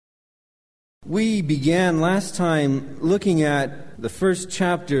We began last time looking at the first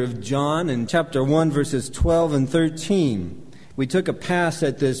chapter of John in chapter 1, verses 12 and 13. We took a pass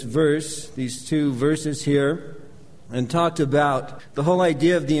at this verse, these two verses here, and talked about the whole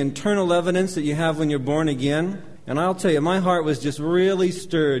idea of the internal evidence that you have when you're born again. And I'll tell you, my heart was just really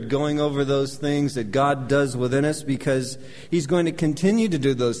stirred going over those things that God does within us, because He's going to continue to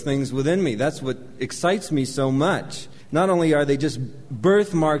do those things within me. That's what excites me so much. Not only are they just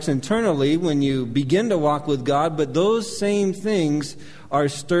birthmarks internally when you begin to walk with God, but those same things are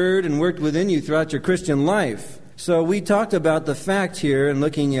stirred and worked within you throughout your Christian life. So we talked about the fact here in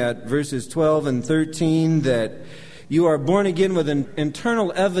looking at verses 12 and 13 that you are born again with an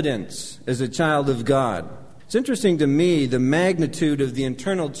internal evidence as a child of God. It's interesting to me the magnitude of the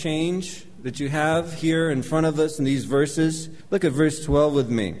internal change that you have here in front of us in these verses. Look at verse 12 with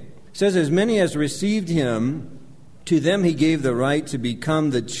me. It says, "As many as received Him, to them He gave the right to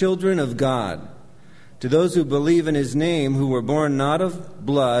become the children of God, to those who believe in His name, who were born not of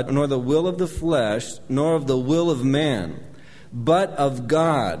blood, nor the will of the flesh, nor of the will of man, but of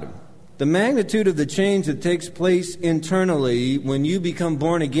God." The magnitude of the change that takes place internally when you become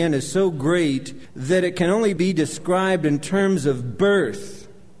born again is so great that it can only be described in terms of birth.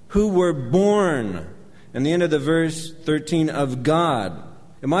 Who were born, and the end of the verse 13, of God.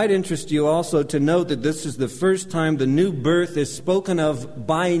 It might interest you also to note that this is the first time the new birth is spoken of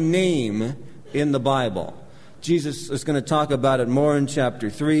by name in the Bible. Jesus is going to talk about it more in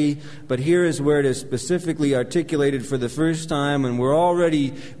chapter 3, but here is where it is specifically articulated for the first time, and we're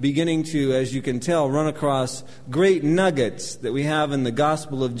already beginning to, as you can tell, run across great nuggets that we have in the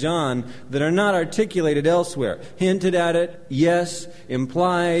Gospel of John that are not articulated elsewhere. Hinted at it, yes.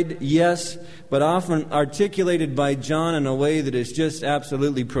 Implied, yes. But often articulated by John in a way that is just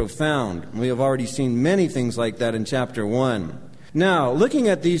absolutely profound. We have already seen many things like that in chapter 1. Now, looking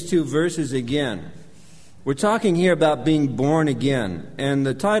at these two verses again, we're talking here about being born again. And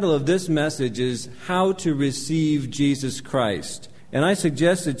the title of this message is How to Receive Jesus Christ. And I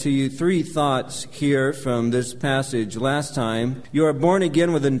suggested to you three thoughts here from this passage last time. You are born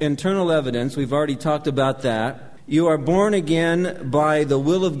again with an internal evidence. We've already talked about that. You are born again by the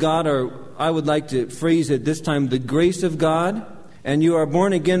will of God, or I would like to phrase it this time, the grace of God. And you are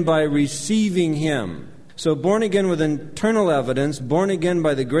born again by receiving Him. So born again with internal evidence, born again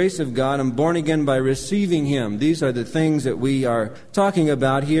by the grace of God, and born again by receiving Him. These are the things that we are talking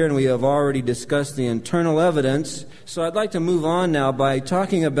about here, and we have already discussed the internal evidence. So I'd like to move on now by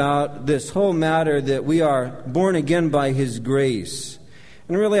talking about this whole matter that we are born again by His grace.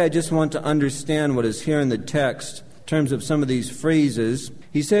 And really I just want to understand what is here in the text in terms of some of these phrases.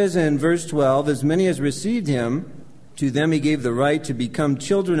 He says in verse 12, "As many as received Him, to them He gave the right to become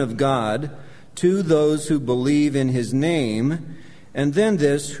children of God, to those who believe in His name." And then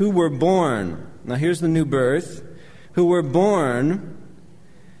this, who were born. Now here's the new birth. Who were born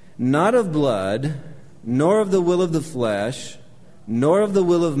not of blood, nor of the will of the flesh, nor of the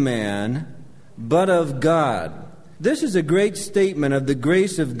will of man, but of God. This is a great statement of the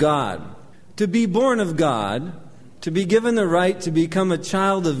grace of God. To be born of God, to be given the right to become a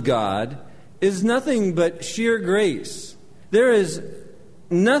child of God, is nothing but sheer grace. There is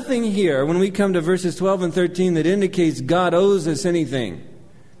nothing here when we come to verses 12 and 13 that indicates God owes us anything.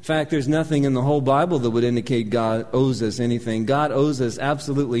 In fact, there's nothing in the whole Bible that would indicate God owes us anything. God owes us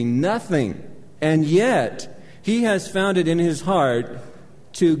absolutely nothing. And yet, He has found it in His heart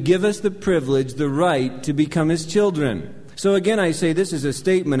to give us the privilege, the right to become His children. So again, I say this is a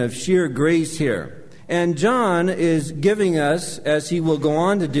statement of sheer grace here. And John is giving us, as he will go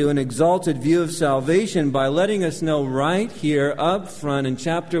on to do, an exalted view of salvation by letting us know right here up front in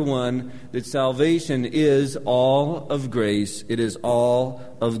chapter 1 that salvation is all of grace. It is all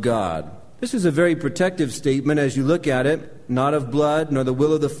of God. This is a very protective statement as you look at it. Not of blood, nor the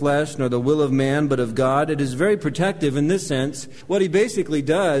will of the flesh, nor the will of man, but of God. It is very protective in this sense. What he basically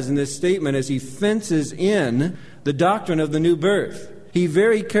does in this statement is he fences in the doctrine of the new birth. He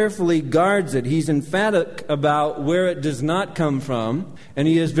very carefully guards it. He's emphatic about where it does not come from, and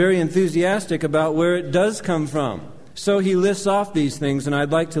he is very enthusiastic about where it does come from. So he lists off these things, and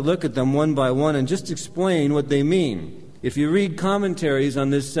I'd like to look at them one by one and just explain what they mean. If you read commentaries on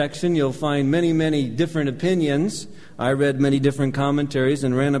this section, you'll find many, many different opinions. I read many different commentaries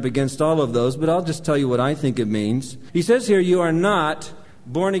and ran up against all of those, but I'll just tell you what I think it means. He says here, you are not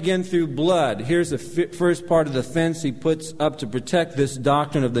born again through blood. Here's the first part of the fence he puts up to protect this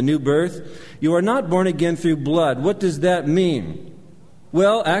doctrine of the new birth. You are not born again through blood. What does that mean?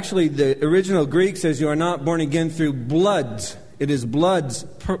 Well, actually, the original Greek says you are not born again through bloods. It is bloods,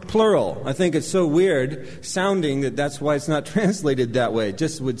 plural. I think it's so weird sounding that that's why it's not translated that way. It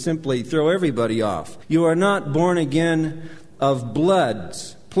just would simply throw everybody off. You are not born again of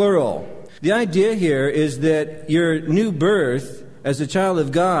bloods, plural. The idea here is that your new birth as a child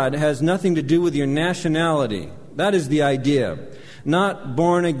of God has nothing to do with your nationality. That is the idea. Not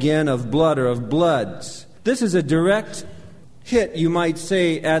born again of blood or of bloods. This is a direct hit, you might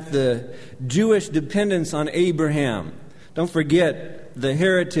say, at the Jewish dependence on Abraham. Don't forget the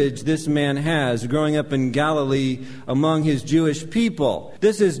heritage this man has growing up in Galilee among his Jewish people.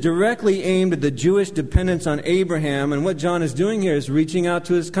 This is directly aimed at the Jewish dependence on Abraham, and what John is doing here is reaching out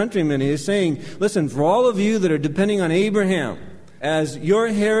to his countrymen. He is saying, listen, for all of you that are depending on Abraham as your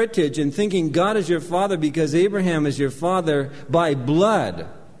heritage and thinking God is your father because Abraham is your father by blood,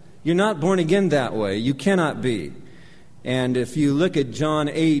 you're not born again that way. You cannot be. And if you look at John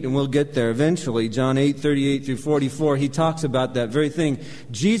 8, and we'll get there eventually, John 8, 38 through 44, he talks about that very thing.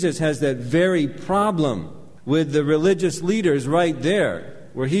 Jesus has that very problem with the religious leaders right there,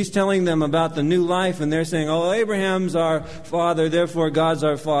 where he's telling them about the new life, and they're saying, oh, Abraham's our father, therefore God's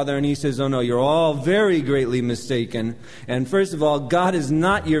our father. And he says, oh no, you're all very greatly mistaken. And first of all, God is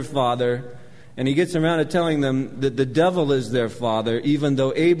not your father. And he gets around to telling them that the devil is their father, even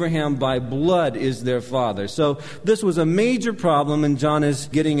though Abraham by blood is their father. So this was a major problem, and John is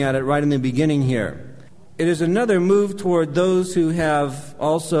getting at it right in the beginning here. It is another move toward those who have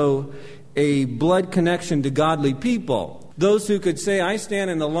also a blood connection to godly people. Those who could say, I stand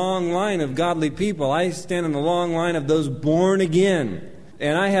in the long line of godly people. I stand in the long line of those born again.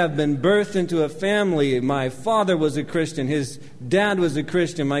 And I have been birthed into a family. My father was a Christian. His dad was a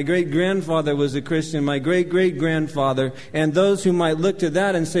Christian. My great-grandfather was a Christian. My great-great-grandfather. And those who might look to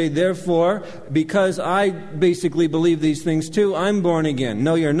that and say, therefore, because I basically believe these things too, I'm born again.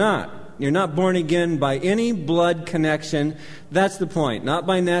 No, you're not. You're not born again by any blood connection. That's the point. Not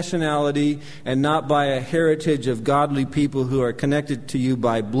by nationality and not by a heritage of godly people who are connected to you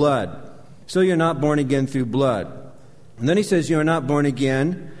by blood. So you're not born again through blood. And then he says, you are not born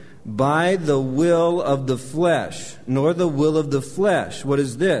again by the will of the flesh, nor the will of the flesh. What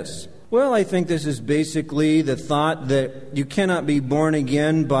is this? Well, I think this is basically the thought that you cannot be born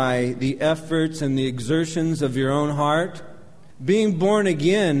again by the efforts and the exertions of your own heart. Being born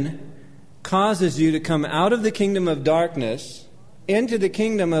again causes you to come out of the kingdom of darkness into the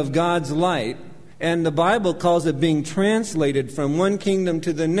kingdom of God's light. And the Bible calls it being translated from one kingdom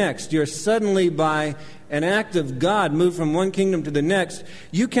to the next. You're suddenly, by an act of God, moved from one kingdom to the next.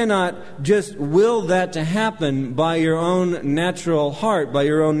 You cannot just will that to happen by your own natural heart, by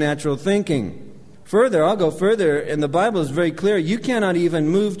your own natural thinking. Further, I'll go further, and the Bible is very clear. You cannot even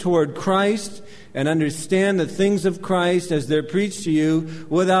move toward Christ and understand the things of Christ as they're preached to you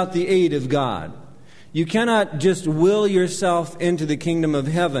without the aid of God. You cannot just will yourself into the kingdom of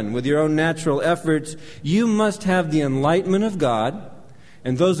heaven with your own natural efforts. You must have the enlightenment of God.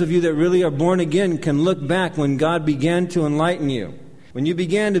 And those of you that really are born again can look back when God began to enlighten you. When you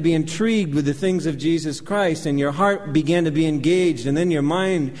began to be intrigued with the things of Jesus Christ and your heart began to be engaged, and then your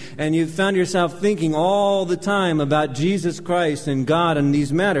mind, and you found yourself thinking all the time about Jesus Christ and God and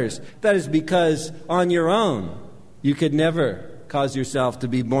these matters. That is because on your own you could never cause yourself to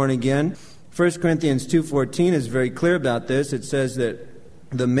be born again. 1 Corinthians 2:14 is very clear about this. It says that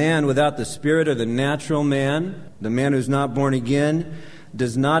the man without the Spirit, or the natural man, the man who's not born again,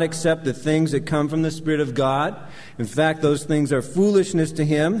 does not accept the things that come from the Spirit of God. In fact, those things are foolishness to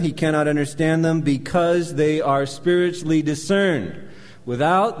him. He cannot understand them because they are spiritually discerned.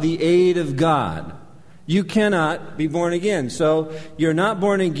 Without the aid of God, you cannot be born again. So you're not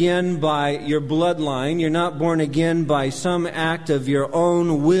born again by your bloodline. You're not born again by some act of your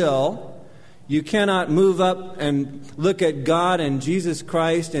own will. You cannot move up and look at God and Jesus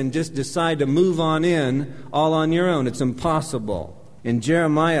Christ and just decide to move on in all on your own. It's impossible. In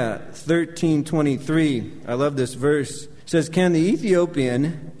Jeremiah 13:23, I love this verse. It says, "Can the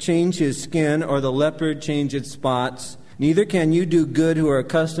Ethiopian change his skin, or the leopard change its spots? Neither can you do good who are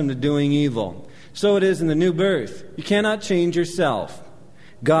accustomed to doing evil." So it is in the new birth. You cannot change yourself.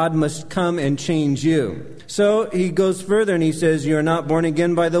 God must come and change you. So he goes further and he says, you are not born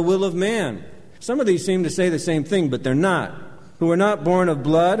again by the will of man. Some of these seem to say the same thing, but they're not. Who are not born of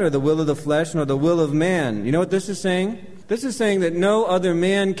blood, or the will of the flesh, nor the will of man. You know what this is saying? This is saying that no other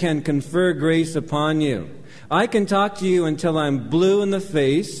man can confer grace upon you. I can talk to you until I'm blue in the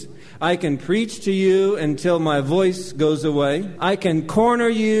face. I can preach to you until my voice goes away. I can corner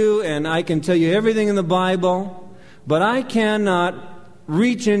you and I can tell you everything in the Bible, but I cannot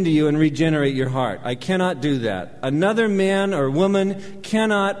reach into you and regenerate your heart. I cannot do that. Another man or woman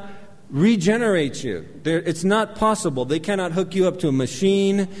cannot regenerate you. It's not possible. They cannot hook you up to a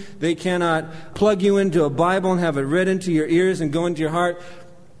machine. They cannot plug you into a Bible and have it read into your ears and go into your heart.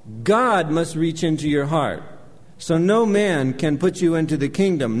 God must reach into your heart. So no man can put you into the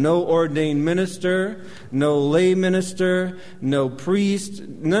kingdom. No ordained minister, no lay minister, no priest.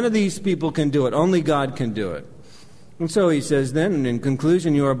 None of these people can do it. Only God can do it. And so he says then, in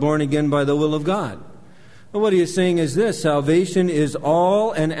conclusion, you are born again by the will of God. Well, what he is saying is this: salvation is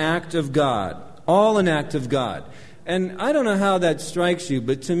all an act of God. All an act of God. And I don't know how that strikes you,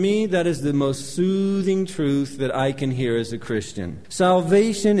 but to me that is the most soothing truth that I can hear as a Christian.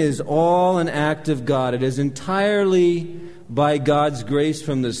 Salvation is all an act of God. It is entirely by God's grace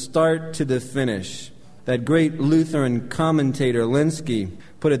from the start to the finish. That great Lutheran commentator, Lenski,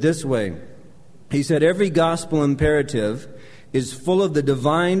 put it this way. He said, every gospel imperative is full of the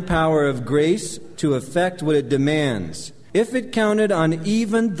divine power of grace to effect what it demands. If it counted on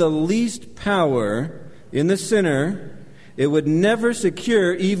even the least power in the sinner, it would never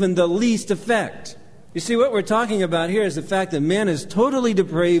secure even the least effect. You see, what we're talking about here is the fact that man is totally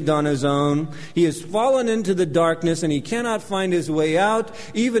depraved on his own. He has fallen into the darkness and he cannot find his way out.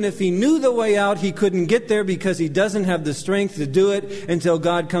 Even if he knew the way out, he couldn't get there because he doesn't have the strength to do it until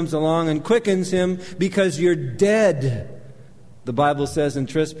God comes along and quickens him, because you're dead. The Bible says in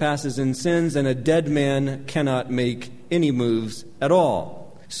trespasses and sins, and a dead man cannot make any moves at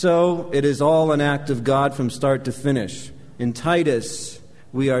all. So it is all an act of God from start to finish. In Titus,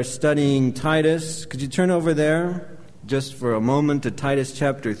 we are studying Titus. Could you turn over there just for a moment to Titus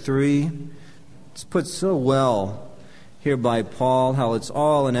chapter 3? It's put so well here by Paul, how it's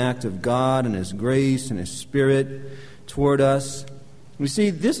all an act of God and His grace and His Spirit toward us. You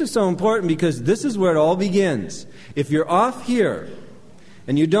see, this is so important because this is where it all begins. If you're off here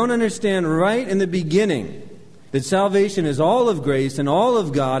and you don't understand right in the beginning that salvation is all of grace and all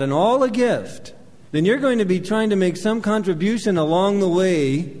of God and all a gift, then you're going to be trying to make some contribution along the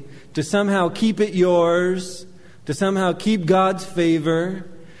way to somehow keep it yours, to somehow keep God's favor.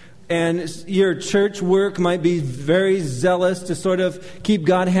 And your church work might be very zealous to sort of keep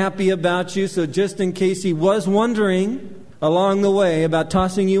God happy about you. So just in case He was wondering along the way about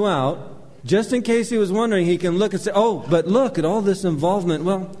tossing you out, just in case He was wondering, He can look and say, oh, but look at all this involvement.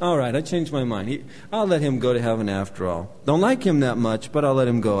 Well, all right, I changed my mind. I'll let him go to heaven after all. Don't like him that much, but I'll let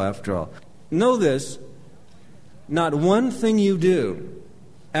him go after all. Know this, not one thing you do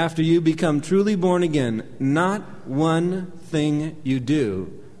after you become truly born again, not one thing you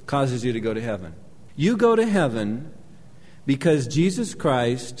do causes you to go to heaven. You go to heaven because Jesus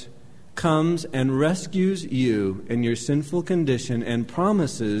Christ comes and rescues you in your sinful condition and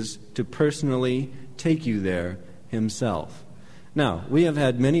promises to personally take you there Himself. Now, we have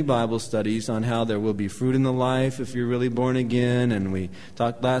had many Bible studies on how there will be fruit in the life if you're really born again, and we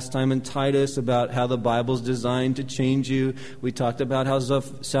talked last time in Titus about how the Bible's designed to change you. We talked about how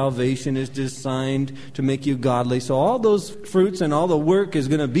salvation is designed to make you godly. So all those fruits and all the work is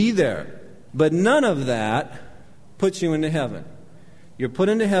going to be there. But none of that puts you into heaven. You're put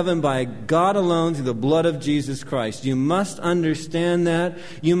into heaven by God alone through the blood of Jesus Christ. You must understand that.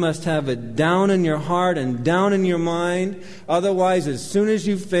 You must have it down in your heart and down in your mind. Otherwise, as soon as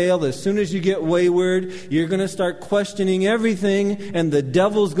you fail, as soon as you get wayward, you're going to start questioning everything, and the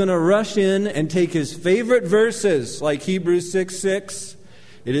devil's going to rush in and take his favorite verses, like Hebrews 6:6.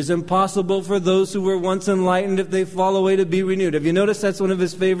 It is impossible for those who were once enlightened, if they fall away, to be renewed. Have you noticed that's one of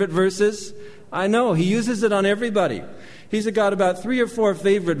his favorite verses? I know. He uses it on everybody. He's got about 3 or 4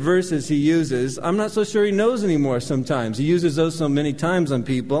 favorite verses he uses. I'm not so sure he knows anymore sometimes. He uses those so many times on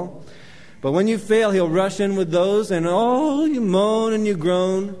people. But when you fail, he'll rush in with those, and you moan and you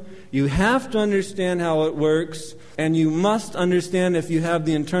groan. You have to understand how it works, and you must understand if you have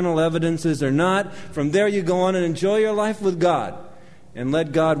the internal evidences or not. From there you go on and enjoy your life with God, and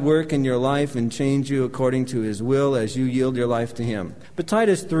let God work in your life and change you according to His will as you yield your life to Him. But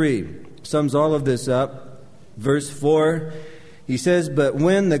Titus 3 sums all of this up. Verse 4, he says, but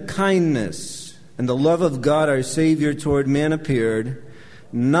when the kindness and the love of God our Savior toward man appeared,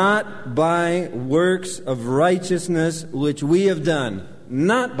 not by works of righteousness which we have done,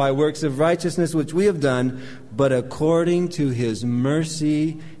 not by works of righteousness which we have done, but according to His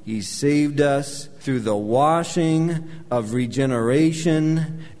mercy He saved us through the washing of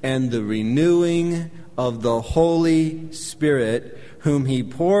regeneration and the renewing of the Holy Spirit, whom He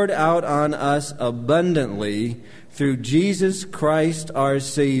poured out on us abundantly through Jesus Christ our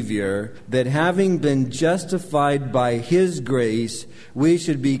Savior, that having been justified by His grace, we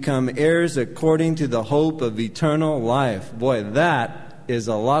should become heirs according to the hope of eternal life. Boy, that is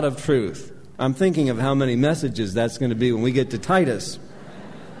a lot of truth. I'm thinking of how many messages that's going to be when we get to Titus.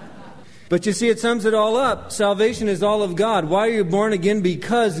 But you see, it sums it all up. Salvation is all of God. Why are you born again?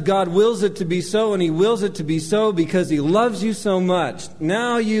 Because God wills it to be so, and He wills it to be so because He loves you so much.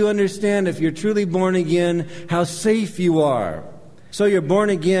 Now you understand, if you're truly born again, how safe you are. So you're born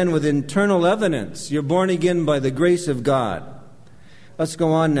again with internal evidence. You're born again by the grace of God. Let's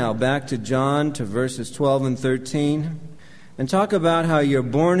go on now, back to John, to verses 12 and 13, and talk about how you're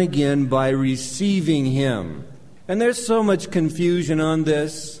born again by receiving Him. And there's so much confusion on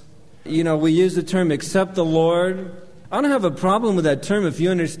this. You know, we use the term accept the Lord. I don't have a problem with that term if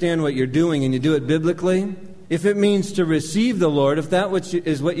you understand what you're doing and you do it biblically. If it means to receive the Lord, if that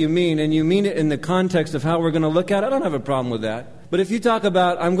is what you mean, and you mean it in the context of how we're going to look at it, I don't have a problem with that. But if you talk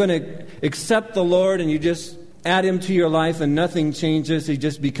about, I'm going to accept the Lord, and you just add Him to your life and nothing changes, He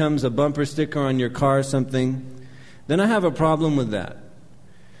just becomes a bumper sticker on your car or something, then I have a problem with that.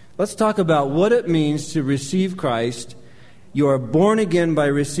 Let's talk about what it means to receive Christ. You are born again by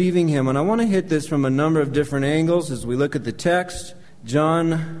receiving Him. And I want to hit this from a number of different angles as we look at the text.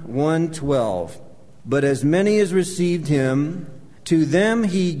 John 1:12. But as many as received Him, to them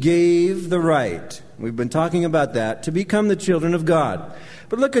He gave the right. We've been talking about that, to become the children of God.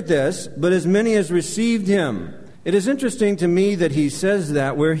 But look at this. But as many as received Him. It is interesting to me that He says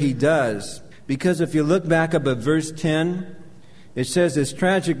that where He does. Because if you look back up at verse 10, it says this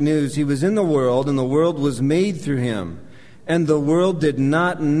tragic news. He was in the world, and the world was made through Him. And the world did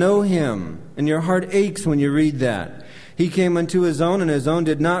not know Him. And your heart aches when you read that. He came unto His own, and His own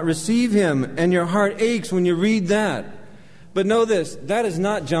did not receive Him. And your heart aches when you read that. But know this, that is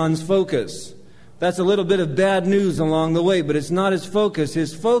not John's focus. That's a little bit of bad news along the way, but it's not his focus.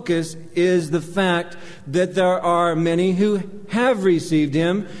 His focus is the fact that there are many who have received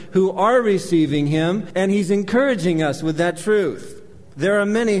Him, who are receiving Him, and He's encouraging us with that truth. There are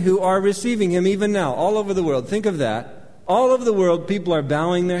many who are receiving Him even now, all over the world. Think of that. All over the world, people are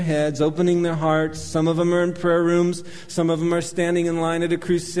bowing their heads, opening their hearts. Some of them are in prayer rooms. Some of them are standing in line at a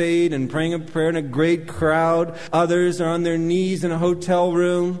crusade and praying a prayer in a great crowd. Others are on their knees in a hotel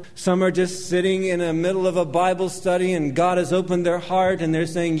room. Some are just sitting in the middle of a Bible study, and God has opened their heart, and they're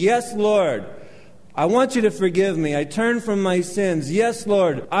saying, "Yes, Lord, I want you to forgive me. I turn from my sins. Yes,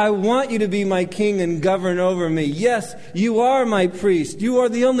 Lord, I want you to be my king and govern over me. Yes, you are my priest. You are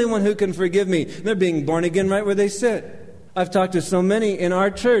the only one who can forgive me." They're being born again right where they sit. I've talked to so many in our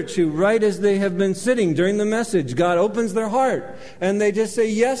church who, right as they have been sitting during the message, God opens their heart and they just say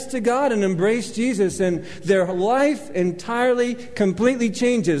yes to God and embrace Jesus, and their life entirely, completely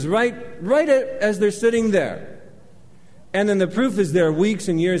changes right as they're sitting there. And then the proof is there weeks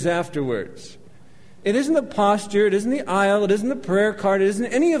and years afterwards. It isn't the posture, it isn't the aisle, it isn't the prayer card, it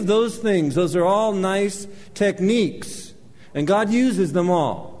isn't any of those things. Those are all nice techniques, and God uses them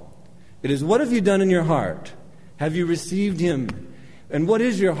all. It is, what have you done in your heart? Have you received Him? And what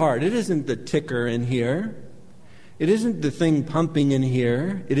is your heart? It isn't the ticker in here. It isn't the thing pumping in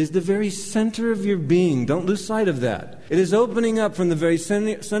here. It is the very center of your being. Don't lose sight of that. It is opening up from the very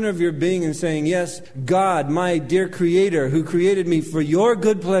center of your being and saying, "Yes, God, my dear Creator, who created me for your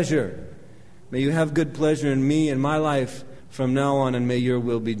good pleasure. May you have good pleasure in me and my life from now on, and may your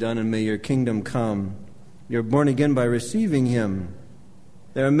will be done, and may your kingdom come." You're born again by receiving Him.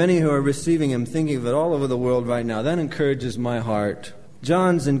 There are many who are receiving Him, thinking of it all over the world right now. That encourages my heart.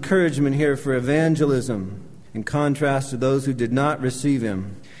 John's encouragement here for evangelism, in contrast to those who did not receive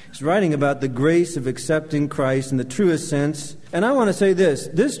Him. He's writing about the grace of accepting Christ in the truest sense. And I want to say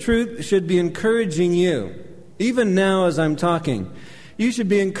this truth should be encouraging you. Even now as I'm talking, you should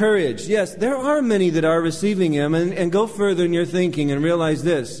be encouraged. Yes, there are many that are receiving Him, and go further in your thinking and realize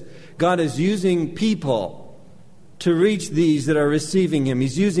this. God is using people to reach these that are receiving Him.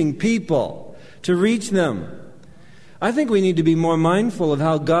 He's using people to reach them. I think we need to be more mindful of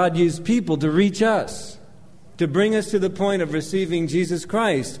how God used people to reach us, to bring us to the point of receiving Jesus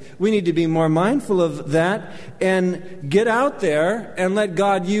Christ. We need to be more mindful of that and get out there and let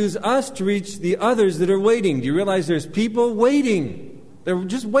God use us to reach the others that are waiting. Do you realize there's people waiting? They're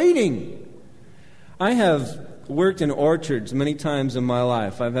just waiting. I have worked in orchards many times in my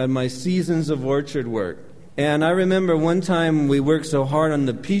life. I've had my seasons of orchard work. And I remember one time we worked so hard on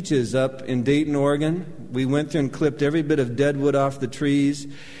the peaches up in Dayton, Oregon. We went through and clipped every bit of dead wood off the trees.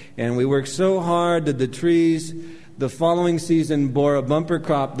 And we worked so hard that the trees, the following season, bore a bumper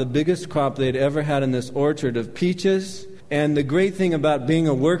crop, the biggest crop they'd ever had in this orchard of peaches. And the great thing about being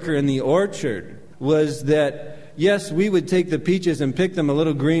a worker in the orchard was that, yes, we would take the peaches and pick them a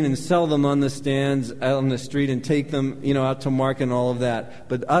little green and sell them on the stands out on the street and take them, out to market and all of that.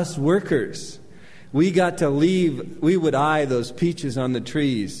 But us workers, We would eye those peaches on the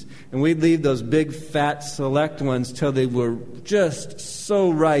trees, and we'd leave those big, fat, select ones till they were just so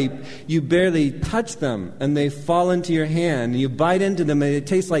ripe, you barely touch them, and they fall into your hand, and you bite into them, and they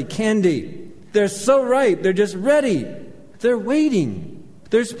taste like candy. They're so ripe, they're just ready. They're waiting.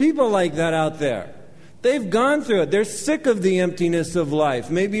 There's people like that out there. They've gone through it. They're sick of the emptiness of life.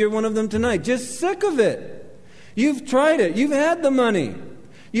 Maybe you're one of them tonight, just sick of it. You've tried it. You've had the money.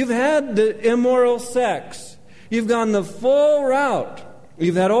 You've had the immoral sex. You've gone the full route.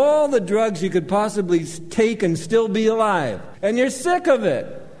 You've had all the drugs you could possibly take and still be alive. And you're sick of it.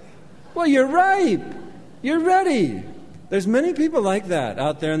 Well, you're ripe. You're ready. There's many people like that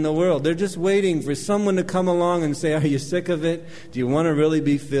out there in the world. They're just waiting for someone to come along and say, are you sick of it? Do you want to really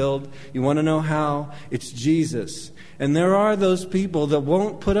be filled? You want to know how? It's Jesus. And there are those people that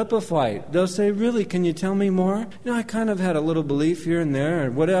won't put up a fight. They'll say, really, can you tell me more? I kind of had a little belief here and there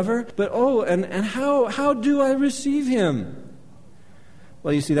or whatever. But and how do I receive him?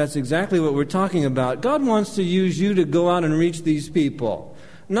 Well, you see, that's exactly what we're talking about. God wants to use you to go out and reach these people.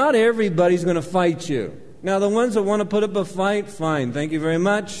 Not everybody's going to fight you. Now, the ones that want to put up a fight, fine. Thank you very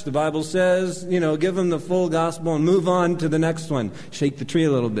much. The Bible says, give them the full gospel and move on to the next one. Shake the tree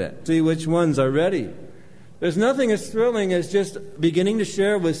a little bit. See which ones are ready. There's nothing as thrilling as just beginning to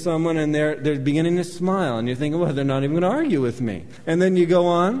share with someone and they're beginning to smile. And you're thinking, well, they're not even going to argue with me. And then you go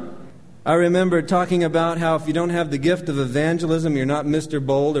on. I remember talking about how if you don't have the gift of evangelism, you're not Mr.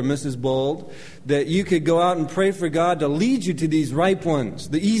 Bold or Mrs. Bold, that you could go out and pray for God to lead you to these ripe ones,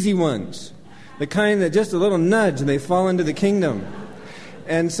 the easy ones, the kind that just a little nudge and they fall into the kingdom.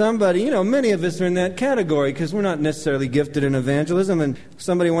 And somebody, many of us are in that category because we're not necessarily gifted in evangelism. And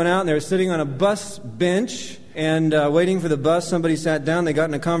somebody went out and they were sitting on a bus bench and waiting for the bus. Somebody sat down. They got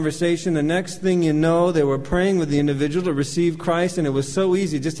in a conversation. The next thing you know, they were praying with the individual to receive Christ. And it was so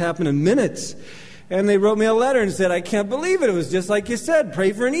easy. It just happened in minutes. And they wrote me a letter and said, I can't believe it. It was just like you said.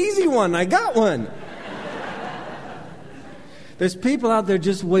 Pray for an easy one. I got one. There's people out there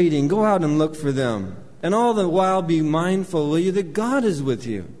just waiting. Go out and look for them. And all the while be mindful, will you, that God is with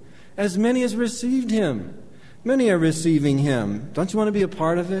you. As many as received him. Many are receiving him. Don't you want to be a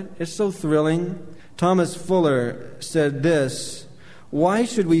part of it? It's so thrilling. Thomas Fuller said this, why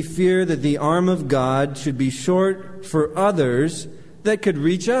should we fear that the arm of God should be short for others that could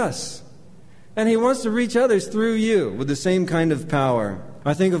reach us? And he wants to reach others through you with the same kind of power.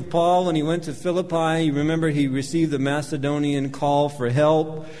 I think of Paul when he went to Philippi. You remember he received the Macedonian call for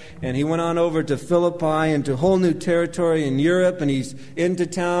help. And he went on over to Philippi and to whole new territory in Europe. And he's into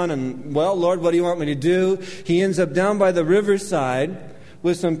town. And, well, Lord, what do you want me to do? He ends up down by the riverside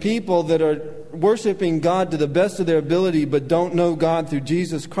with some people that are worshiping God to the best of their ability but don't know God through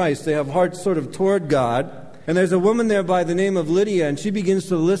Jesus Christ. They have hearts sort of toward God. And there's a woman there by the name of Lydia. And she begins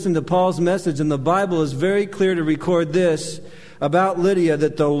to listen to Paul's message. And the Bible is very clear to record this about Lydia,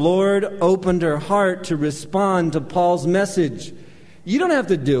 that the Lord opened her heart to respond to Paul's message. You don't have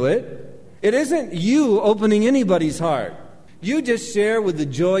to do it. It isn't you opening anybody's heart. You just share with the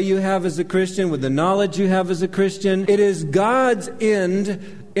joy you have as a Christian, with the knowledge you have as a Christian. It is God's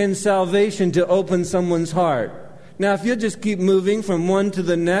end in salvation to open someone's heart. Now, if you'll just keep moving from one to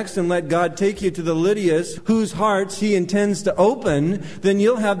the next and let God take you to the Lydias whose hearts he intends to open, then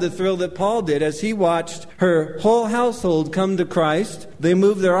you'll have the thrill that Paul did as he watched her whole household come to Christ. They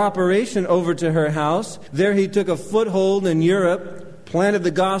moved their operation over to her house. There he took a foothold in Europe, planted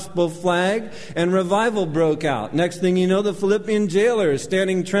the gospel flag, and revival broke out. Next thing you know, the Philippian jailer is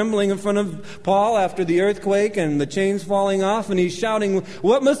standing trembling in front of Paul after the earthquake and the chains falling off, and he's shouting,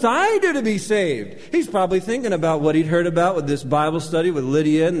 what must I do to be saved? He's probably thinking about what he'd heard about with this Bible study with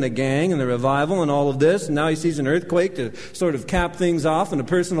Lydia and the gang and the revival and all of this, and now he sees an earthquake to sort of cap things off in a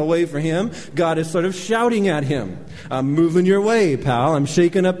personal way for him. God is sort of shouting at him, I'm moving your way, pal. I'm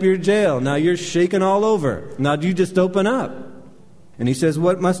shaking up your jail. Now you're shaking all over. Now you just open up. And he says,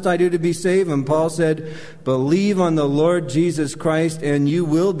 what must I do to be saved? And Paul said, believe on the Lord Jesus Christ, and you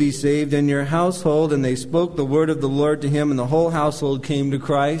will be saved in your household. And they spoke the word of the Lord to him, and the whole household came to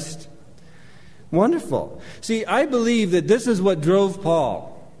Christ. Wonderful. See, I believe that this is what drove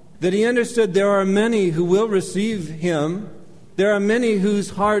Paul, that he understood there are many who will receive him. There are many whose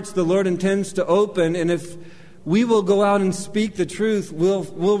hearts the Lord intends to open, and if we will go out and speak the truth,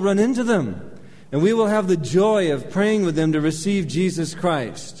 we'll run into them. And we will have the joy of praying with them to receive Jesus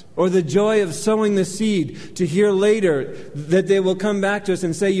Christ. Or the joy of sowing the seed to hear later that they will come back to us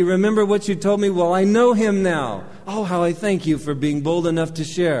and say, you remember what you told me? Well, I know him now. Oh, how I thank you for being bold enough to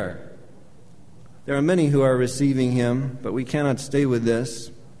share. There are many who are receiving him, but we cannot stay with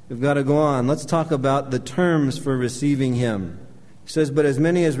this. We've got to go on. Let's talk about the terms for receiving him. It says, "But as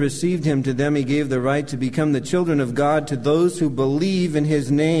many as received him, to them he gave the right to become the children of God, to those who believe in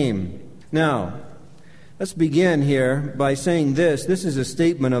his name." Now, let's begin here by saying this. This is a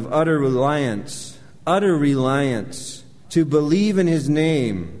statement of utter reliance. Utter reliance. To believe in his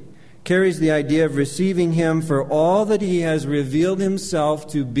name carries the idea of receiving him for all that he has revealed himself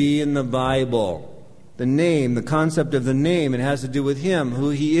to be in the Bible. The name, the concept of the name, it has to do with him, who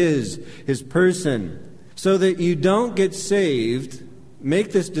he is, his person. So that you don't get saved,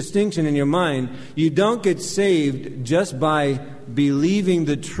 make this distinction in your mind, you don't get saved just by believing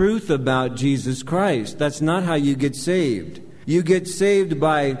the truth about Jesus Christ. That's not how you get saved. You get saved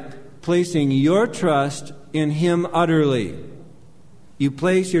by placing your trust in him utterly. You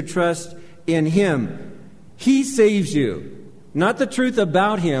place your trust in him. He saves you. Not the truth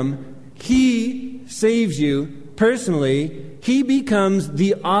about him. He saves you personally. He becomes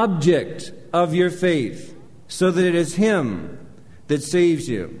the object of your faith, so that it is him that saves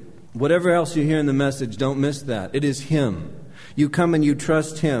you. Whatever else you hear in the message, don't miss that. It is him. You come and you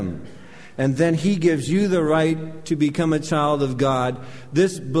trust him. And then he gives you the right to become a child of God.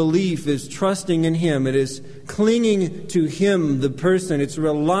 This belief is trusting in him. It is clinging to him, the person. It's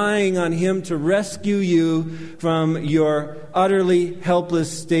relying on him to rescue you from your utterly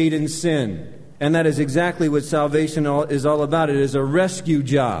helpless state in sin. And that is exactly what salvation is all about. It is a rescue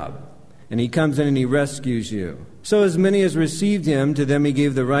job. And he comes in and he rescues you. "So as many as received him, to them he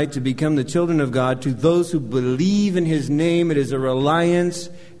gave the right to become the children of God, to those who believe in his name." It is a reliance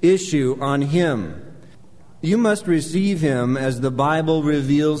issue on him. You must receive him as the Bible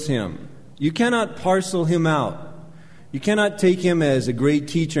reveals him. You cannot parcel him out. You cannot take him as a great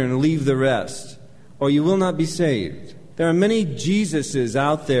teacher and leave the rest, or you will not be saved. There are many Jesuses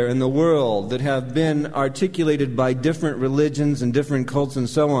out there in the world that have been articulated by different religions and different cults and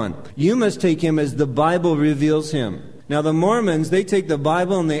so on. You must take him as the Bible reveals him. Now the Mormons, they take the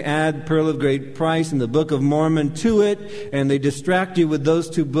Bible and they add Pearl of Great Price and the Book of Mormon to it, and they distract you with those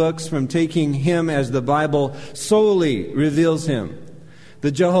two books from taking him as the Bible solely reveals him.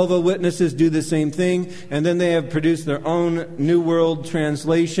 The Jehovah's Witnesses do the same thing, and then they have produced their own New World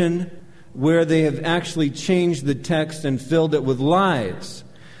Translation, where they have actually changed the text and filled it with lies.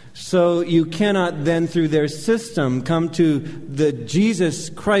 So you cannot then, through their system, come to the Jesus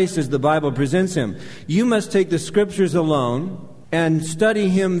Christ as the Bible presents him. You must take the Scriptures alone and study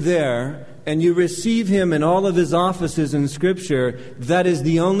him there, and you receive him in all of his offices in Scripture. That is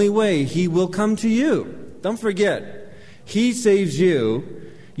the only way he will come to you. Don't forget, he saves you.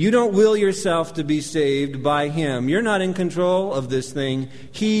 You don't will yourself to be saved by him. You're not in control of this thing.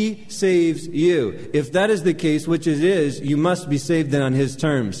 He saves you. If that is the case, which it is, you must be saved then on his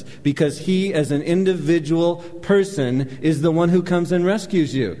terms, because he, as an individual person, is the one who comes and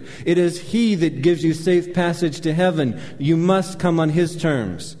rescues you. It is he that gives you safe passage to heaven. You must come on his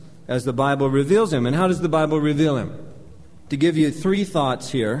terms, as the Bible reveals him. And how does the Bible reveal him? To give you three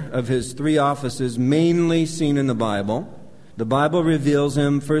thoughts here of his three offices mainly seen in the Bible. The Bible reveals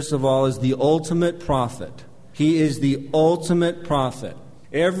him, first of all, as the ultimate prophet. He is the ultimate prophet.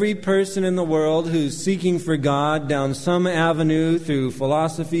 Every person in the world who's seeking for God down some avenue through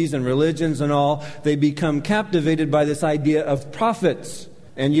philosophies and religions and all, they become captivated by this idea of prophets.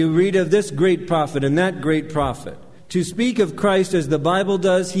 And you read of this great prophet and that great prophet. To speak of Christ as the Bible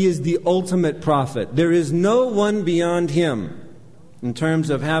does, he is the ultimate prophet. There is no one beyond him in terms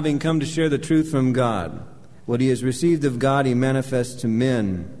of having come to share the truth from God. What he has received of God, he manifests to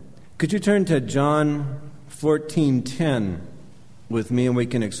men. Could you turn to John 14:10 with me, and we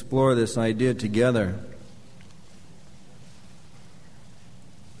can explore this idea together.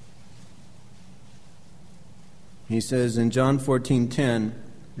 He says in John 14:10,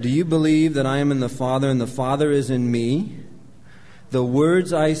 "Do you believe that I am in the Father and the Father is in me? The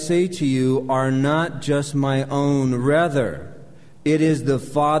words I say to you are not just my own. Rather, it is the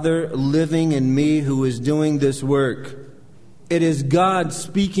Father living in me who is doing this work. It is God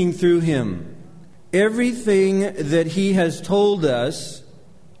speaking through him. Everything that he has told us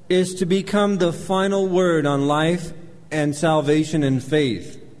is to become the final word on life and salvation and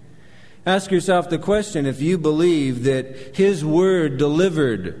faith. Ask yourself the question, if you believe that his word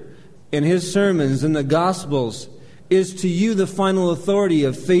delivered in his sermons in the Gospels is to you the final authority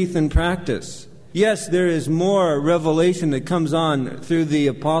of faith and practice. Yes, there is more revelation that comes on through the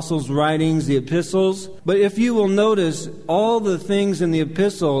apostles' writings, the epistles. But if you will notice, all the things in the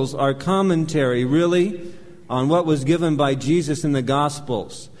epistles are commentary, really, on what was given by Jesus in the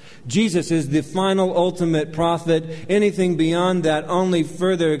Gospels. Jesus is the final ultimate prophet. Anything beyond that only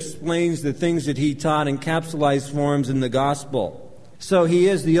further explains the things that he taught in capsulized forms in the Gospel. So he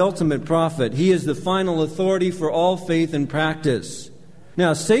is the ultimate prophet. He is the final authority for all faith and practice.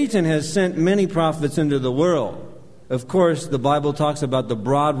 Now, Satan has sent many prophets into the world. Of course, the Bible talks about the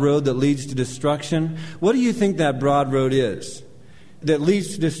broad road that leads to destruction. What do you think that broad road is that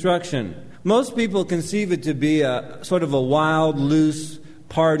leads to destruction? Most people conceive it to be a sort of a wild, loose,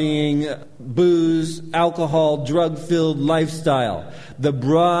 partying, booze, alcohol, drug-filled lifestyle. The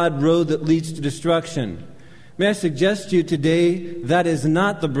broad road that leads to destruction. May I suggest to you today that is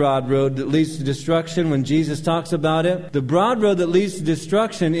not the broad road that leads to destruction when Jesus talks about it. The broad road that leads to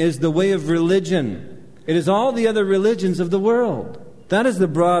destruction is the way of religion. It is all the other religions of the world. That is the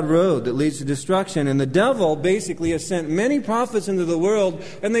broad road that leads to destruction. And the devil basically has sent many prophets into the world,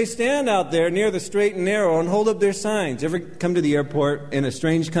 and they stand out there near the straight and narrow and hold up their signs. Ever come to the airport in a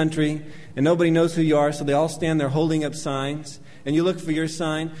strange country and nobody knows who you are, so they all stand there holding up signs? And you look for your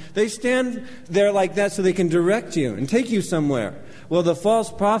sign. They stand there like that so they can direct you and take you somewhere. Well, the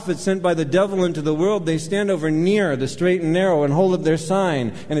false prophets sent by the devil into the world, they stand over near the straight and narrow and hold up their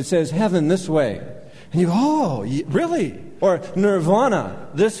sign, and it says, heaven this way. And you go, oh, really? Or nirvana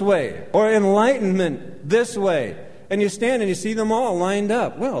this way. Or enlightenment this way. And you stand and you see them all lined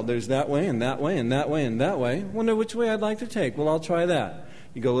up. Well, there's that way and that way and that way and that way. Wonder which way I'd like to take. Well, I'll try that.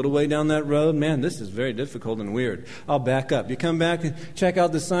 You go a little way down that road. Man, this is very difficult and weird. I'll back up. You come back and check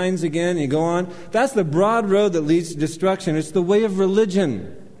out the signs again. And you go on. That's the broad road that leads to destruction. It's the way of religion.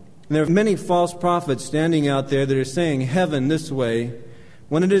 And there are many false prophets standing out there that are saying heaven this way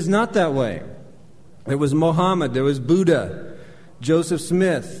when it is not that way. There was Mohammed. There was Buddha, Joseph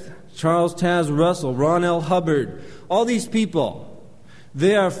Smith, Charles Taz Russell, Ron L. Hubbard. All these people,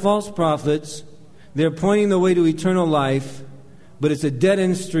 they are false prophets. They're pointing the way to eternal life. But it's a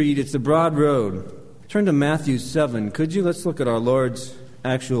dead-end street. It's a broad road. Turn to Matthew 7. Could you? Let's look at our Lord's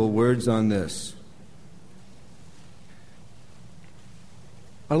actual words on this.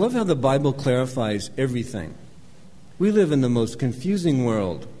 I love how the Bible clarifies everything. We live in the most confusing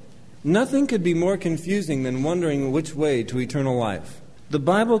world. Nothing could be more confusing than wondering which way to eternal life. The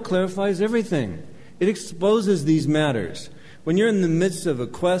Bible clarifies everything. It exposes these matters. When you're in the midst of a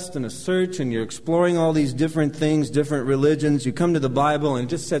quest and a search and you're exploring all these different things, different religions, you come to the Bible and it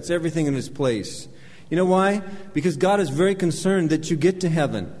just sets everything in its place. You know why? Because God is very concerned that you get to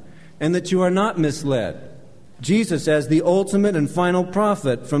heaven and that you are not misled. Jesus, as the ultimate and final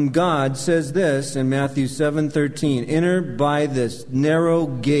prophet from God, says this in Matthew 7:13, enter by this narrow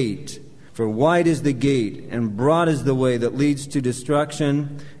gate, for wide is the gate and broad is the way that leads to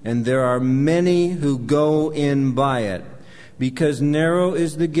destruction, and there are many who go in by it. Because narrow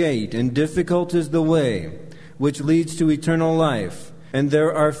is the gate, and difficult is the way, which leads to eternal life. And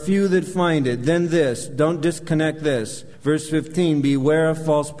there are few that find it. Then this, don't disconnect this. Verse 15, beware of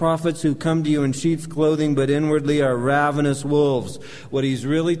false prophets who come to you in sheep's clothing, but inwardly are ravenous wolves. What he's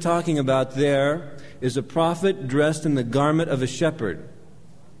really talking about there is a prophet dressed in the garment of a shepherd.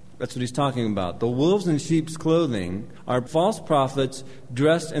 That's what he's talking about. The wolves in sheep's clothing are false prophets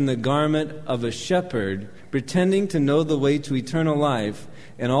dressed in the garment of a shepherd, pretending to know the way to eternal life,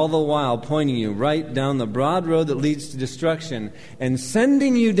 and all the while pointing you right down the broad road that leads to destruction, and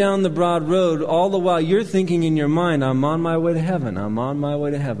sending you down the broad road, all the while you're thinking in your mind, I'm on my way to heaven, I'm on my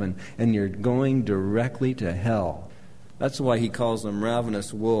way to heaven, and you're going directly to hell. That's why he calls them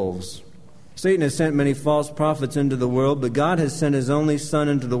ravenous wolves. Satan has sent many false prophets into the world, but God has sent his only Son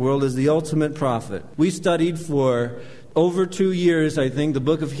into the world as the ultimate prophet. We studied for over 2 years, I think, the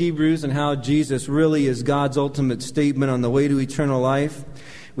book of Hebrews and how Jesus really is God's ultimate statement on the way to eternal life.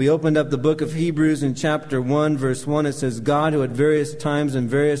 We opened up the book of Hebrews in chapter 1, verse 1. It says, God, who at various times and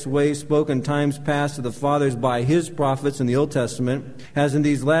various ways spoke in times past to the fathers by his prophets in the Old Testament, has in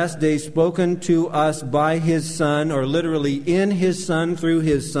these last days spoken to us by his Son, or literally in his Son, through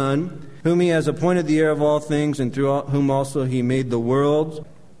his Son, whom he has appointed the heir of all things, and through whom also he made the world.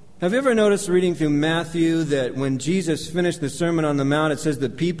 Have you ever noticed reading through Matthew that when Jesus finished the Sermon on the Mount, it says the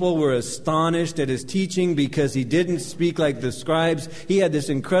people were astonished at his teaching because he didn't speak like the scribes. He had this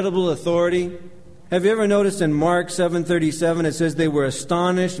incredible authority. Have you ever noticed in Mark 7:37, it says they were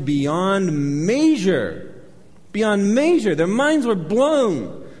astonished beyond measure. Beyond measure. Their minds were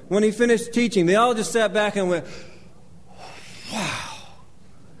blown when he finished teaching. They all just sat back and went, wow,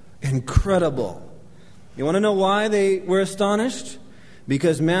 incredible. You want to know why they were astonished?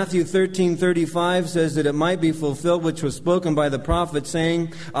 Because Matthew 13:35 says that it might be fulfilled which was spoken by the prophet,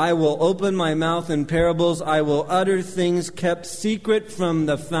 saying, I will open my mouth in parables, I will utter things kept secret from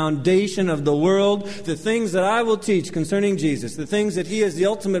the foundation of the world. The things that I will teach concerning Jesus, the things that he as the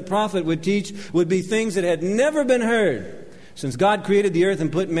ultimate prophet would teach, would be things that had never been heard since God created the earth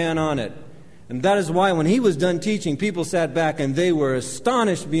and put man on it. And that is why when he was done teaching, people sat back and they were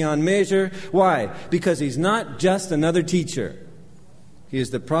astonished beyond measure. Why? Because he's not just another teacher. He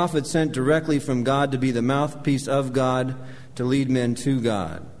is the prophet sent directly from God to be the mouthpiece of God to lead men to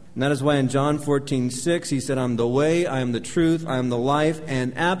God. And that is why in John 14:6 he said, I'm the way, I am the truth, I am the life,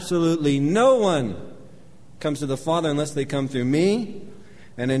 and absolutely no one comes to the Father unless they come through me.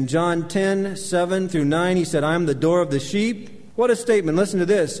 And in John 10:7-9 he said, I am the door of the sheep. What a statement. Listen to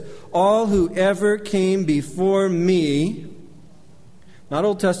this. All who ever came before me, not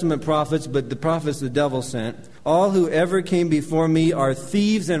Old Testament prophets, but the prophets the devil sent, all who ever came before me are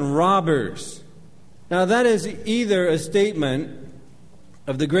thieves and robbers. Now that is either a statement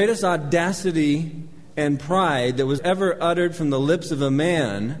of the greatest audacity and pride that was ever uttered from the lips of a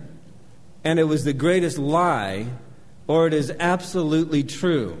man, and it was the greatest lie, or it is absolutely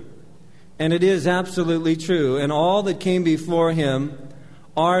true. And it is absolutely true. And all that came before him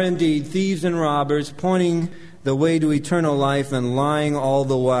are indeed thieves and robbers, pointing the way to eternal life and lying all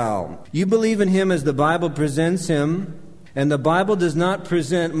the while. You believe in him as the Bible presents him, and the Bible does not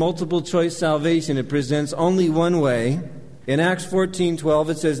present multiple choice salvation. It presents only one way. In Acts 14:12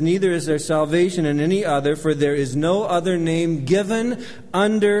 it says, neither is there salvation in any other, for there is no other name given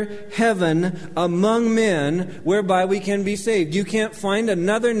under heaven among men whereby we can be saved. You can't find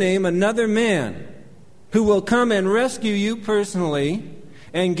another name, another man who will come and rescue you personally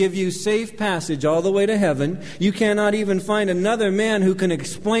and give you safe passage all the way to heaven. You cannot even find another man who can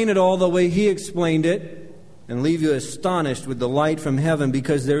explain it all the way he explained it and leave you astonished with the light from heaven,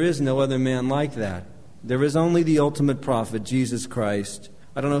 because there is no other man like that. There is only the ultimate prophet, Jesus Christ.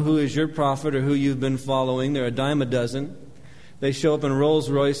 I don't know who is your prophet or who you've been following. There are a dime a dozen. They show up in Rolls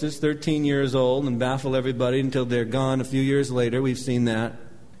Royces, 13 years old, and baffle everybody until they're gone a few years later. We've seen that.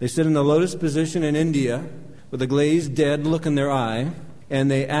 They sit in the lotus position in India with a glazed, dead look in their eye, and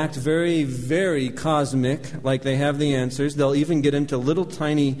they act very, very cosmic, like they have the answers. They'll even get into little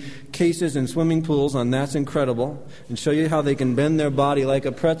tiny cases in swimming pools on That's Incredible and show you how they can bend their body like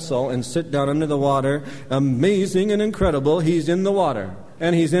a pretzel and sit down under the water. Amazing and incredible. He's in the water,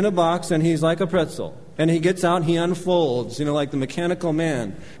 and he's in a box, and he's like a pretzel. And he gets out and he unfolds, like the mechanical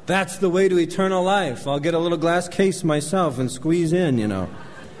man. That's the way to eternal life. I'll get a little glass case myself and squeeze in.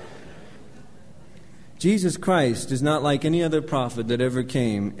 Jesus Christ is not like any other prophet that ever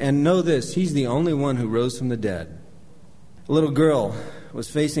came. And know this, he's the only one who rose from the dead. A little girl was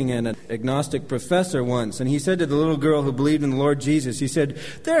facing an agnostic professor once, and he said to the little girl who believed in the Lord Jesus, he said,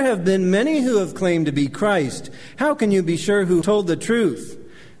 there have been many who have claimed to be Christ. How can you be sure who told the truth?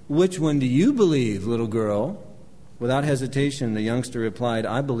 Which one do you believe, little girl? Without hesitation, the youngster replied,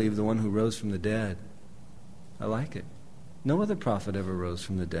 I believe the one who rose from the dead. I like it. No other prophet ever rose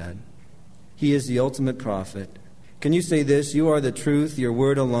from the dead. He is the ultimate prophet. Can you say this? You are the truth, your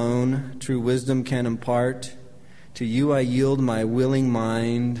word alone, true wisdom can impart. To you I yield my willing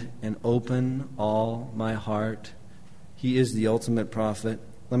mind and open all my heart. He is the ultimate prophet.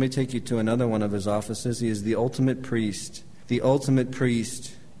 Let me take you to another one of his offices. He is the ultimate priest. The ultimate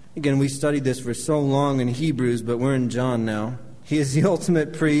priest. Again, we studied this for so long in Hebrews, but we're in John now. He is the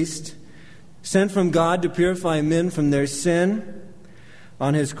ultimate priest, sent from God to purify men from their sin.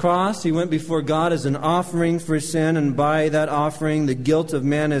 On his cross, he went before God as an offering for sin, and by that offering, the guilt of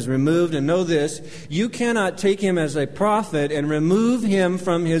man is removed. And know this, you cannot take him as a prophet and remove him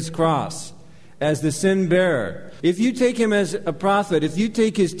from his cross as the sin bearer. If you take him as a prophet, if you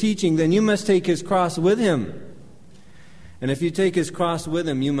take his teaching, then you must take his cross with him. And if you take his cross with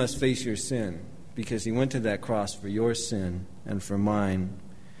him, you must face your sin, because he went to that cross for your sin and for mine.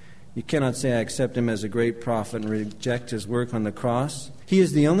 You cannot say, I accept him as a great prophet and reject his work on the cross. He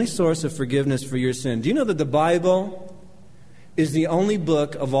is the only source of forgiveness for your sin. Do you know that the Bible is the only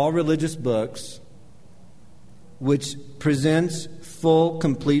book of all religious books which presents full,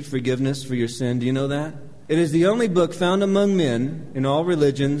 complete forgiveness for your sin? Do you know that? It is the only book found among men in all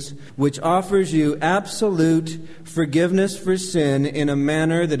religions which offers you absolute forgiveness for sin in a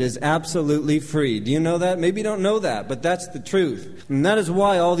manner that is absolutely free. Do you know that? Maybe you don't know that, but that's the truth. And that is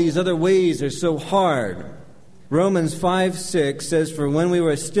why all these other ways are so hard. Romans 5:6 says, for when we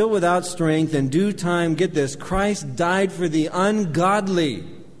were still without strength, in due time, get this, Christ died for the ungodly.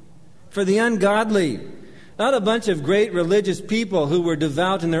 For the ungodly. Not a bunch of great religious people who were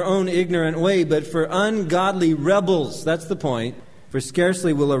devout in their own ignorant way, but for ungodly rebels. That's the point. For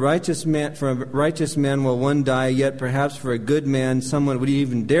scarcely will a righteous man will one die, yet perhaps for a good man someone would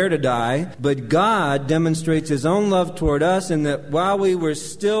even dare to die. But God demonstrates his own love toward us in that while we were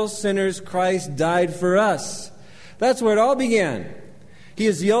still sinners, Christ died for us. That's where it all began. He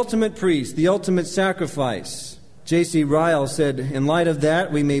is the ultimate priest, the ultimate sacrifice. J.C. Ryle said, in light of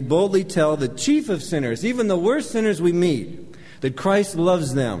that, we may boldly tell the chief of sinners, even the worst sinners we meet, that Christ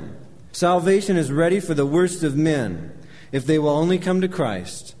loves them. Salvation is ready for the worst of men, if they will only come to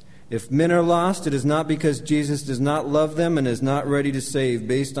Christ. If men are lost, it is not because Jesus does not love them and is not ready to save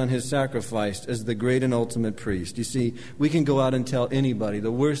based on his sacrifice as the great and ultimate priest. You see, we can go out and tell anybody,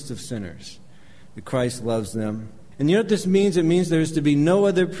 the worst of sinners, that Christ loves them. And you know what this means? It means there is to be no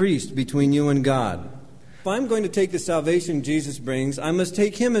other priest between you and God. If I'm going to take the salvation Jesus brings, I must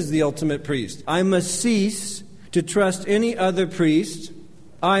take him as the ultimate priest. I must cease to trust any other priest.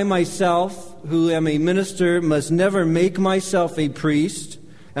 I myself, who am a minister, must never make myself a priest.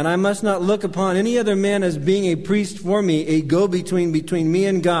 And I must not look upon any other man as being a priest for me, a go-between between me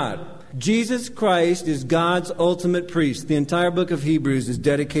and God. Jesus Christ is God's ultimate priest. The entire book of Hebrews is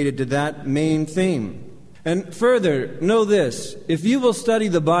dedicated to that main theme. And further, know this. If you will study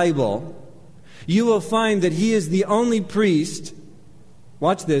the Bible, you will find that he is the only priest,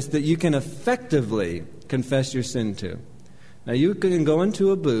 watch this, that you can effectively confess your sin to. Now, you can go into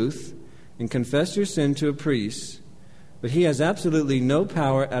a booth and confess your sin to a priest, but he has absolutely no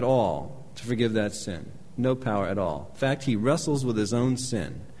power at all to forgive that sin. No power at all. In fact, he wrestles with his own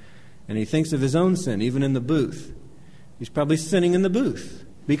sin. And he thinks of his own sin, even in the booth. He's probably sinning in the booth,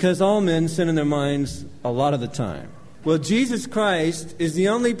 because all men sin in their minds a lot of the time. Well, Jesus Christ is the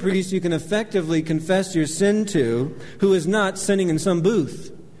only priest you can effectively confess your sin to who is not sinning in some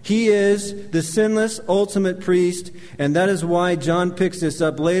booth. He is the sinless ultimate priest, and that is why John picks this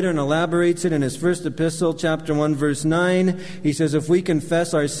up later and elaborates it in his first epistle, chapter 1, verse 9. He says, if we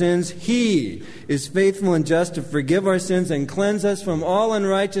confess our sins, he is faithful and just to forgive our sins and cleanse us from all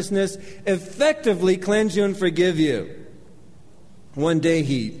unrighteousness, effectively cleanse you and forgive you. One day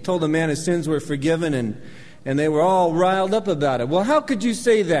he told a man his sins were forgiven, and they were all riled up about it. Well, how could you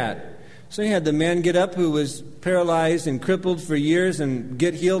say that? So he had the man get up who was paralyzed and crippled for years and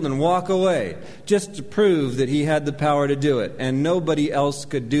get healed and walk away, just to prove that he had the power to do it. And nobody else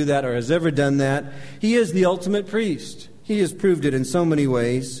could do that or has ever done that. He is the ultimate priest. He has proved it in so many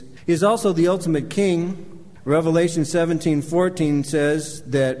ways. He is also the ultimate king. Revelation 17:14 says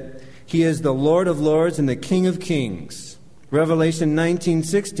that he is the Lord of lords and the King of kings. Revelation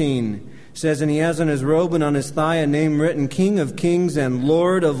 19:16 says, and he has on his robe and on his thigh a name written, King of Kings and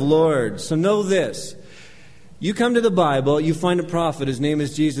Lord of Lords. So know this. You come to the Bible, you find a prophet, his name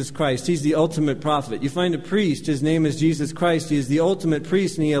is Jesus Christ. He's the ultimate prophet. You find a priest, his name is Jesus Christ. He is the ultimate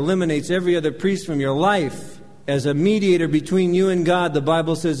priest, and he eliminates every other priest from your life. As a mediator between you and God, the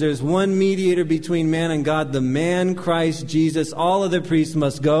Bible says there's one mediator between man and God, the man Christ Jesus. All other priests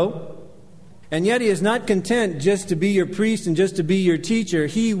must go. And yet he is not content just to be your priest and just to be your teacher.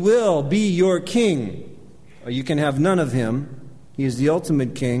 He will be your king. Or you can have none of him. He is the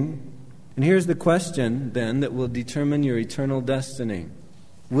ultimate king. And here's the question, then, that will determine your eternal destiny.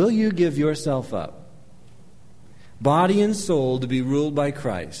 Will you give yourself up, body and soul, to be ruled by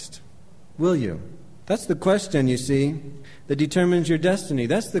Christ? Will you? That's the question, you see, that determines your destiny.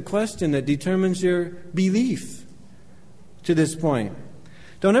 That's the question that determines your belief to this point.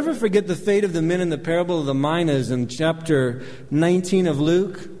 Don't ever forget the fate of the men in the parable of the minas in chapter 19 of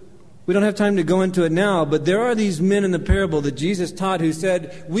Luke. We don't have time to go into it now, but there are these men in the parable that Jesus taught who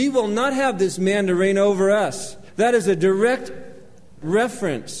said, we will not have this man to reign over us. That is a direct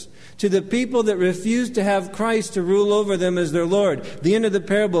reference to the people that refuse to have Christ to rule over them as their Lord. The end of the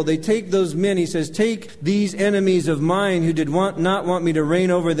parable, they take those men, he says, take these enemies of mine who did not want me to reign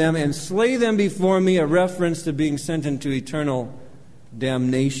over them and slay them before me, a reference to being sent into eternal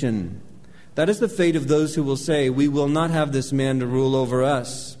damnation. That is the fate of those who will say, we will not have this man to rule over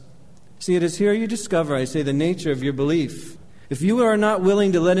us. See, it is here you discover, I say, the nature of your belief. If you are not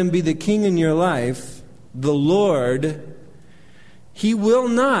willing to let him be the king in your life, the Lord, he will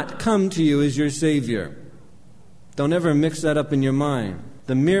not come to you as your Savior. Don't ever mix that up in your mind.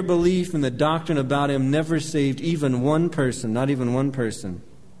 The mere belief in the doctrine about him never saved even one person, not even one person.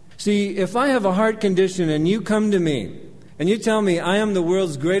 See, if I have a heart condition and you come to me, and you tell me, I am the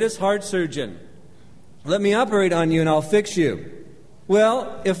world's greatest heart surgeon, let me operate on you and I'll fix you.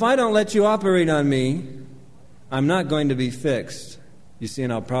 Well, if I don't let you operate on me, I'm not going to be fixed. You see,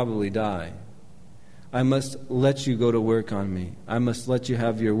 and I'll probably die. I must let you go to work on me. I must let you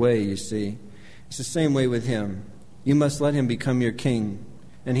have your way, you see. It's the same way with him. You must let him become your king.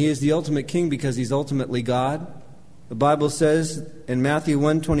 And he is the ultimate king because he's ultimately God. The Bible says in Matthew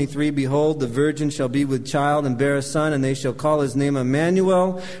 1:23, behold, the virgin shall be with child and bear a son, and they shall call his name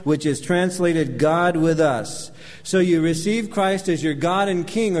Emmanuel, which is translated God with us. So you receive Christ as your God and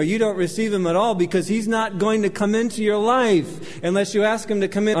King, or you don't receive him at all, because he's not going to come into your life unless you ask him to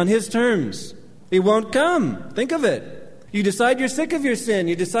come in on his terms. He won't come. Think of it. You decide you're sick of your sin.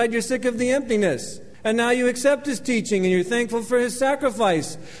 You decide you're sick of the emptiness. And now you accept His teaching and you're thankful for His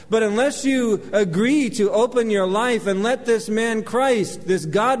sacrifice. But unless you agree to open your life and let this man Christ, this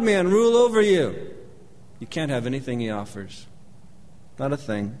God-man, rule over you, you can't have anything He offers. Not a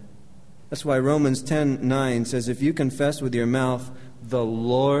thing. That's why Romans 10:9 says, if you confess with your mouth the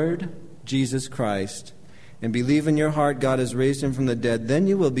Lord Jesus Christ and believe in your heart God has raised Him from the dead, then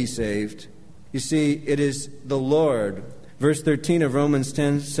you will be saved. You see, it is the Lord. Verse 13 of Romans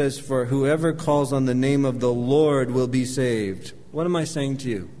 10 says, for whoever calls on the name of the Lord will be saved. What am I saying to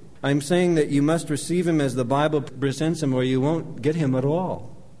you? I'm saying that you must receive Him as the Bible presents Him, or you won't get Him at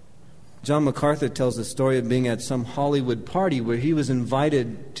all. John MacArthur tells the story of being at some Hollywood party where he was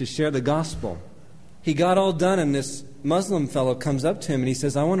invited to share the gospel. He got all done and this Muslim fellow comes up to him and he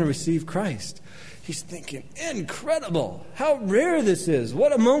says, I want to receive Christ. He's thinking, incredible! How rare this is!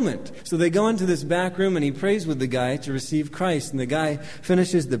 What a moment! So they go into this back room and he prays with the guy to receive Christ. And the guy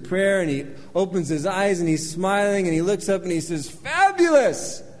finishes the prayer and he opens his eyes and he's smiling and he looks up and he says,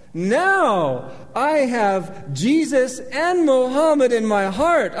 fabulous! Now I have Jesus and Muhammad in my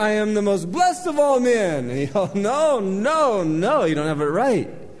heart. I am the most blessed of all men. And he goes, no, you don't have it right.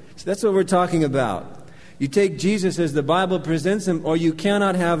 So that's what we're talking about. You take Jesus as the Bible presents Him, or you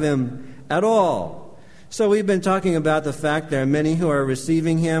cannot have Him at all. So we've been talking about the fact there are many who are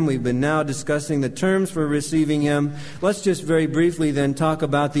receiving Him. We've been now discussing the terms for receiving Him. Let's just very briefly then talk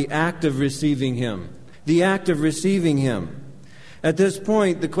about the act of receiving Him. The act of receiving Him. At this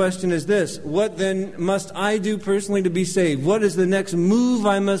point, the question is this: what then must I do personally to be saved? What is the next move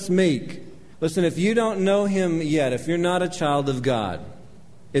I must make? Listen, if you don't know Him yet, if you're not a child of God,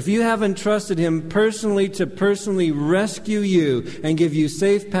 if you haven't trusted Him personally to personally rescue you and give you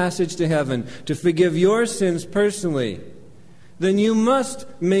safe passage to heaven, to forgive your sins personally, then you must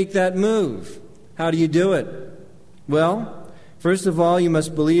make that move. How do you do it? Well, first of all, you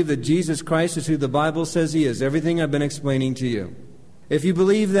must believe that Jesus Christ is who the Bible says He is. Everything I've been explaining to you. If you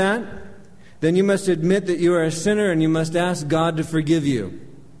believe that, then you must admit that you are a sinner and you must ask God to forgive you.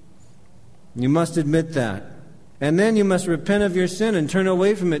 You must admit that. And then you must repent of your sin and turn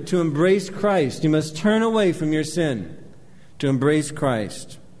away from it to embrace Christ. You must turn away from your sin to embrace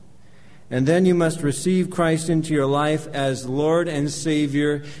Christ. And then you must receive Christ into your life as Lord and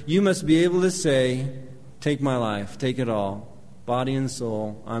Savior. You must be able to say, take my life, take it all, body and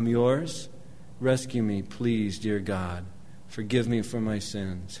soul, I'm yours. Rescue me, please, dear God. Forgive me for my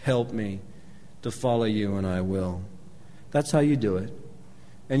sins. Help me to follow you, and I will. That's how you do it.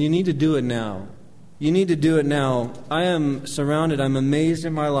 And you need to do it now. You need to do it now. I am surrounded, I'm amazed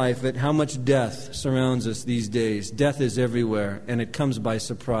in my life at how much death surrounds us these days. Death is everywhere, and it comes by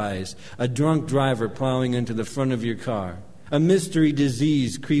surprise. A drunk driver plowing into the front of your car. A mystery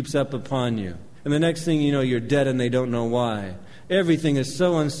disease creeps up upon you. And the next thing you know, you're dead and they don't know why. Everything is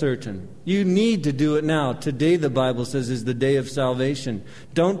so uncertain. You need to do it now. Today, the Bible says, is the day of salvation.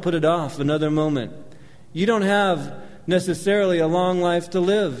 Don't put it off another moment. You don't have necessarily a long life to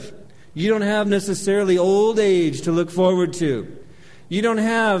live. You don't have necessarily old age to look forward to. You don't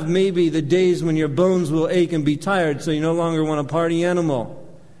have maybe the days when your bones will ache and be tired so you no longer want a party animal.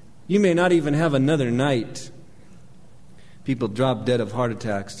 You may not even have another night. People drop dead of heart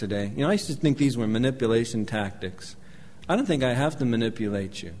attacks today. I used to think these were manipulation tactics. I don't think I have to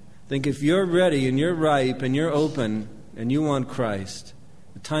manipulate you. I think if you're ready and you're ripe and you're open and you want Christ,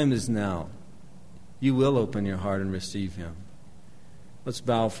 the time is now. You will open your heart and receive Him. Let's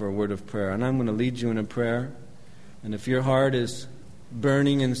bow for a word of prayer. And I'm going to lead you in a prayer. And if your heart is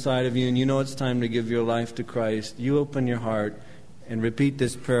burning inside of you and you know it's time to give your life to Christ, you open your heart and repeat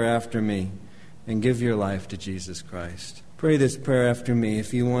this prayer after me and give your life to Jesus Christ. Pray this prayer after me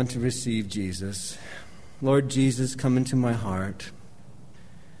if you want to receive Jesus. Lord Jesus, come into my heart.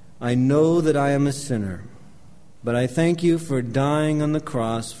 I know that I am a sinner, but I thank you for dying on the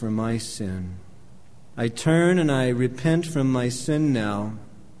cross for my sin. I turn and I repent from my sin now,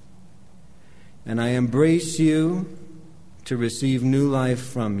 and I embrace you to receive new life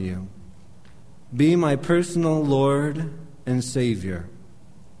from you. Be my personal Lord and Savior.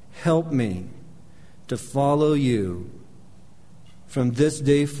 Help me to follow you from this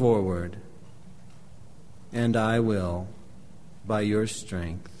day forward, and I will, by your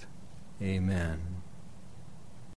strength. Amen.